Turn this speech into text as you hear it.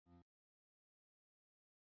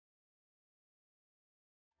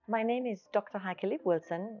My name is Dr. Heike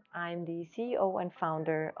Lieb-Wilson. I'm the CEO and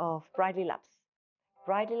founder of Bridely Labs.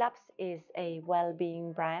 Bridely Labs is a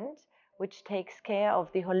well-being brand which takes care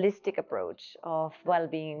of the holistic approach of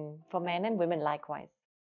well-being for men and women likewise.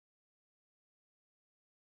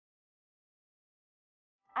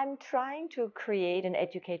 I'm trying to create and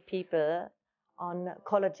educate people on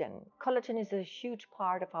collagen. Collagen is a huge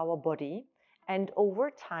part of our body, and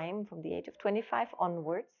over time, from the age of 25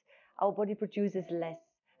 onwards, our body produces less,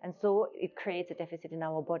 and so it creates a deficit in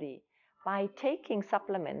our body. By taking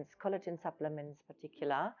supplements, collagen supplements in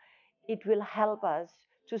particular, it will help us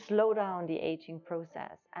to slow down the aging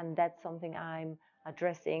process, and that's something I'm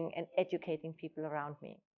addressing and educating people around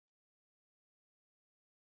me.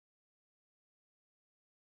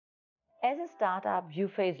 As a startup, you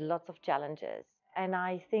face lots of challenges, and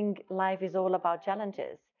I think life is all about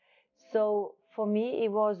challenges. So for me, it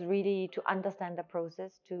was really to understand the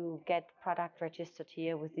process to get product registered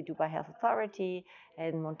here with the Dubai Health Authority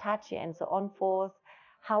and Montachi and so on forth.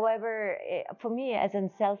 However, for me as a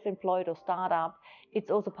self-employed or startup, it's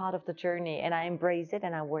also part of the journey, and I embrace it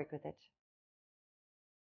and I work with it.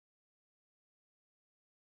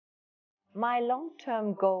 My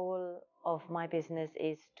long-term goal of my business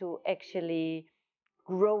is to actually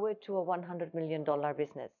grow it to a $100 million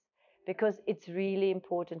business, because it's really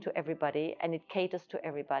important to everybody and it caters to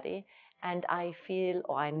everybody. And I feel,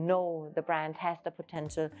 or I know, the brand has the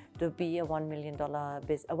potential to be a $100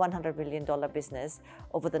 million business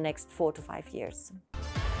over the next 4 to 5 years.